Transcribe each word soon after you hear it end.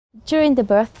During the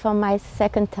birth for my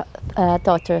second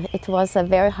daughter, it was a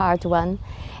very hard one.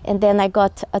 And then I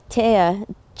got a tear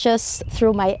just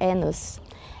through my anus.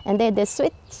 And then they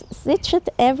stitched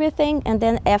everything, and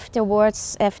then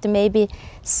afterwards, after maybe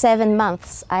 7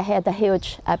 months, I had a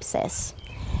huge abscess.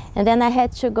 And then I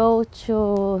had to go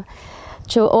to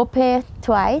OP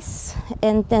twice,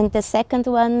 and then the second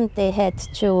one they had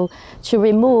to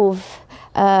remove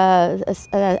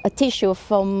a tissue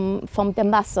from the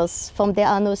muscles, from the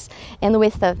anus, and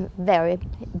with a very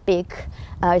big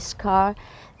scar.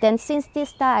 Then since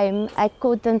this time, I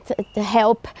couldn't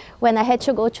help when I had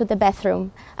to go to the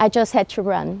bathroom. I just had to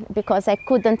run because I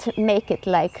couldn't make it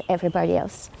like everybody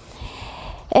else.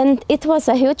 And it was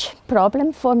a huge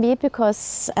problem for me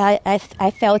because I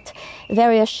felt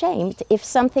very ashamed. If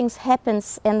something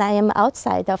happens and I am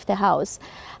outside of the house,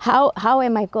 how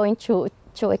am I going to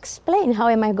explain? How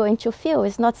am I going to feel?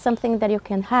 It's not something that you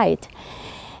can hide.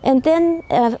 And then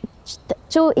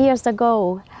 2 years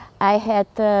ago, I had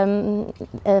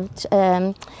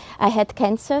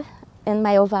cancer in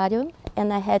my ovarium,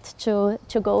 and I had to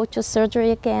go to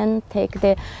surgery again, take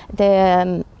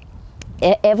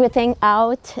everything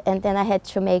out, and then I had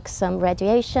to make some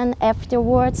radiation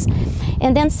afterwards.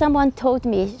 And then someone told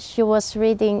me, she was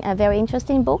reading a very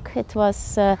interesting book. It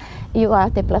was You Are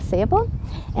the Placebo.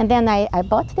 And then I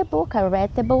bought the book, I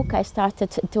read the book, I started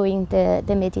doing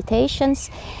the meditations.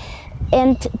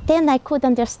 And then I could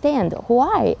understand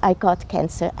why I got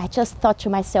cancer. I just thought to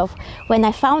myself, when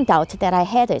I found out that I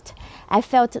had it, I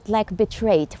felt like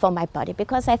betrayed for my body,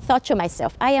 because I thought to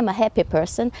myself, I am a happy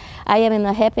person, I am in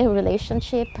a happy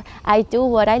relationship, I do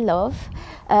what I love,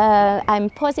 I'm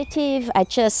positive, I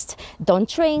just don't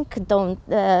drink, don't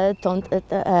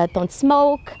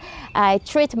smoke, I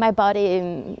treat my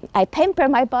body, I pamper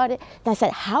my body. And I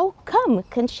said, how come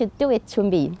can she do it to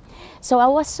me? So I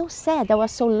was so sad, I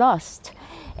was so lost.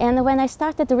 And when I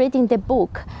started reading the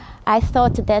book, I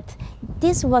thought that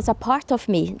this was a part of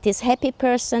me, this happy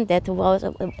person that was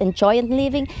enjoying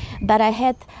living, but I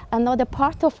had another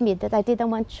part of me that I didn't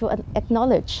want to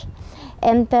acknowledge.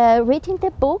 And reading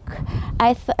the book,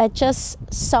 I just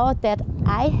saw that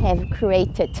I have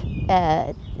created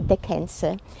the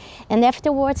cancer. And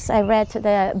afterwards, I read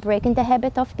the Breaking the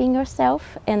Habit of Being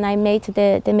Yourself, and I made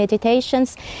the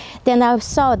meditations. Then I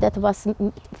saw that was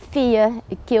fear,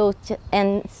 guilt,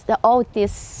 and all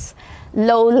these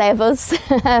low levels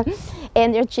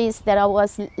energies that I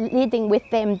was leading with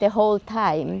them the whole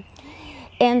time.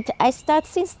 And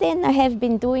since then, I have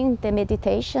been doing the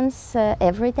meditations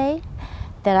every day.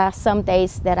 There are some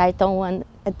days that I don't want,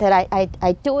 that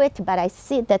I do it, but I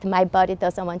see that my body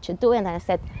doesn't want to do it. And I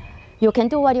said, you can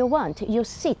do what you want. You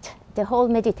sit the whole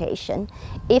meditation.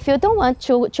 If you don't want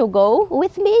to go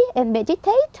with me and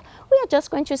meditate, we are just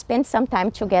going to spend some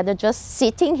time together, just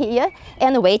sitting here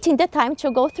and waiting the time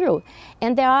to go through.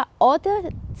 And there are other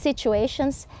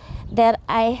situations that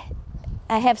I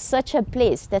have such a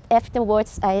bliss that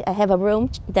afterwards I have a room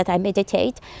that I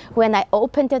meditate. When I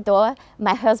open the door,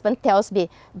 my husband tells me,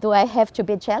 do I have to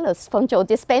be jealous from Joe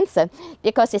Dispenza?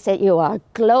 Because he said, you are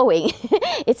glowing.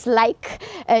 It's like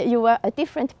you are a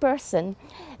different person.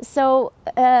 So,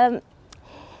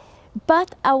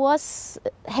 but I was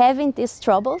having these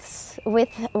troubles with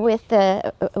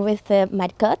my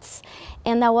guts,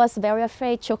 and I was very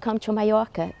afraid to come to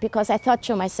Mallorca, because I thought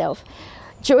to myself,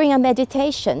 during a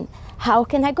meditation, how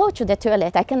can I go to the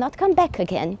toilet? I cannot come back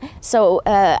again. So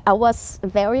I was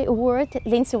very worried.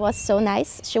 Lindsay was so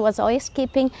nice. She was always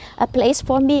keeping a place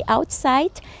for me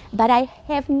outside, but I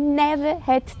have never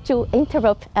had to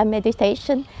interrupt a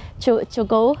meditation to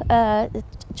go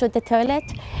to the toilet.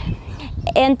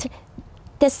 And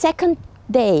the second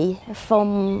day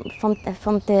from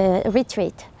the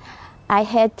retreat, I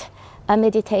had a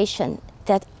meditation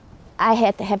that I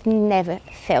have never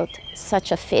felt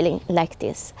such a feeling like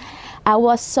this. I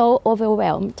was so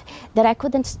overwhelmed that I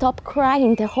couldn't stop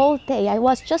crying the whole day. I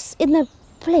was just in a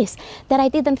place that I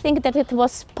didn't think that it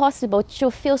was possible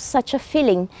to feel such a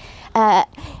feeling. And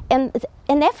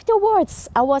afterwards,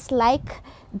 I was like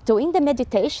doing the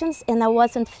meditations, and I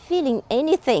wasn't feeling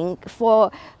anything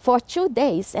for 2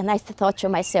 days. And I thought to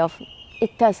myself,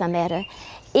 it doesn't matter.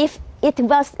 If it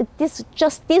was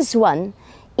just this one,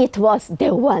 it was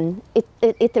the one.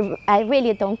 I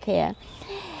really don't care.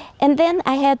 And then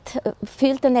I had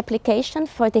filled an application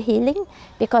for the healing,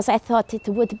 because I thought it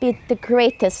would be the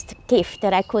greatest gift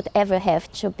that I could ever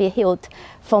have, to be healed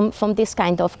from this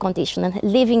kind of condition and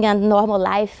living a normal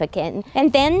life again.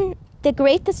 And then the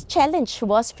greatest challenge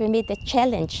was for me the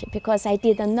challenge, because I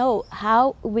didn't know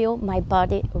how will my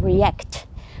body react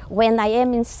when I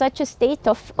am in such a state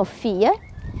of fear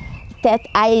that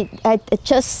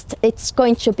it's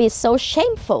going to be so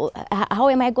shameful. How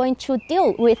am I going to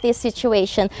deal with this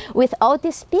situation with all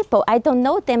these people? I don't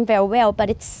know them very well, but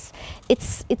it's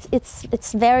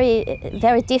very,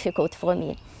 very difficult for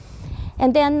me.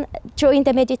 And then during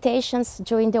the meditations,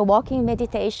 during the walking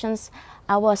meditations,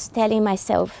 I was telling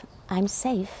myself, I'm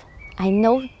safe. I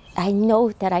know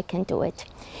that I can do it.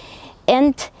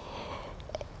 And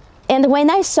when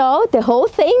I saw the whole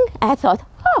thing, I thought,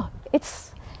 oh,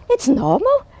 it's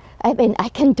normal. I mean, I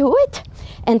can do it.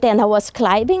 And then I was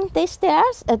climbing the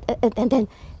stairs, and then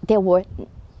there were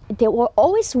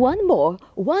always one more.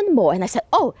 And I said,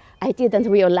 oh, I didn't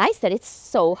realize that it's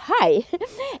so high.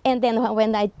 And then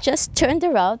when I just turned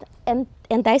around and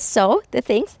I saw the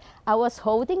things, I was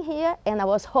holding here and I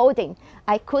was holding.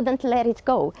 I couldn't let it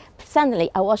go. Suddenly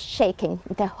I was shaking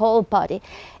the whole body.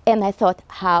 And I thought,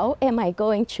 how am I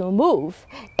going to move?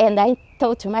 And I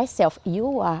thought to myself,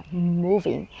 you are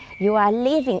moving. You are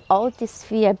leaving all this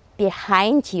fear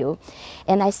behind you.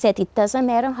 And I said, it doesn't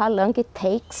matter how long it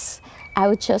takes. I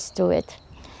would just do it.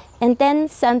 And then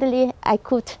suddenly I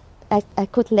could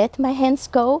let my hands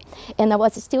go, and I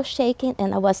was still shaking,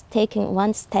 and I was taking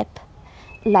one step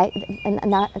like and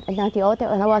not the other,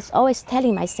 and I was always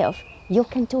telling myself, you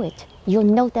can do it. You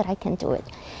know that I can do it.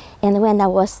 And when I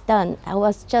was done,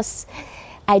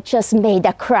 I just made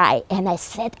a cry, and I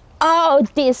said, oh,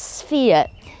 this fear.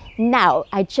 Now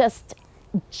I just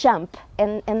jump,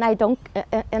 and I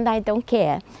don't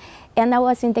care. And I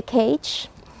was in the cage.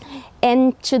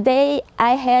 And today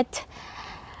I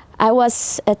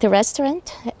was at the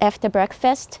restaurant after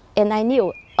breakfast, and I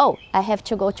knew, oh, I have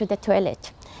to go to the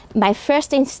toilet. My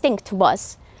first instinct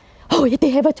was, oh, they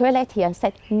have a toilet here. I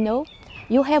said, no,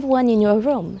 you have one in your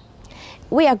room.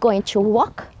 We are going to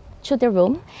walk to the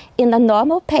room in a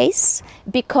normal pace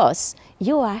because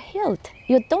you are healed.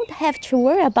 You don't have to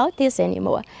worry about this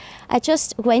anymore. I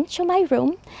just went to my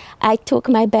room. I took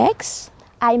my bags.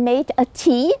 I made a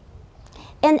tea.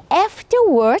 And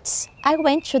afterwards, I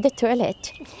went to the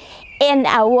toilet, and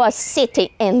I was sitting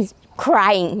and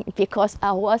crying because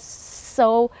I was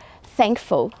so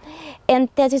thankful. And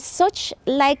that is such,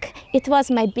 like, it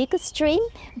was my biggest dream,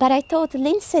 but I told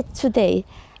Lindsay today,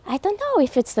 I don't know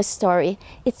if it's the story.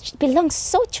 It belongs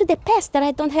so to the past that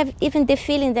I don't have even the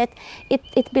feeling that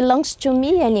it belongs to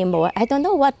me anymore. I don't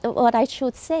know what I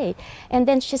should say. And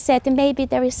then she said, maybe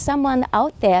there is someone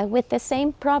out there with the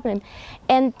same problem.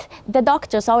 And the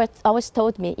doctors always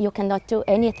told me, you cannot do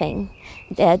anything.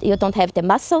 That you don't have the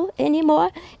muscle anymore.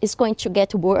 It's going to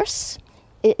get worse.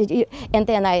 And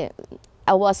then I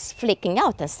was flicking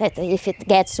out. I said, if it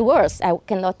gets worse, I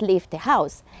cannot leave the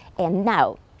house. And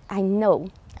now I know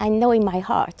in my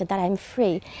heart that I'm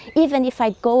free. Even if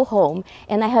I go home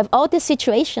and I have all the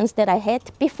situations that I had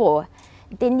before,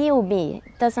 the new me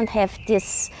doesn't have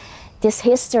this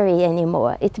history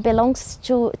anymore. It belongs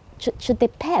to the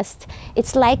past.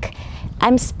 It's like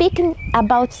I'm speaking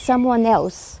about someone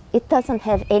else. It doesn't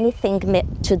have anything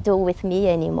to do with me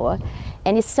anymore.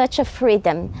 And it's such a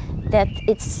freedom that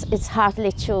it's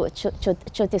hardly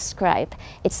to describe.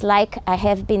 It's like I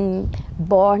have been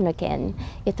born again.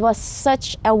 It was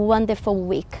such a wonderful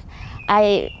week.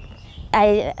 I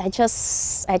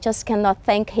just cannot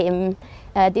thank him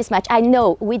this much. I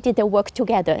know we did the work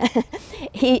together.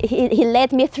 he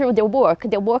led me through the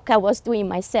work I was doing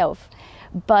myself.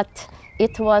 But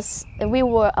we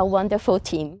were a wonderful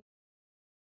team.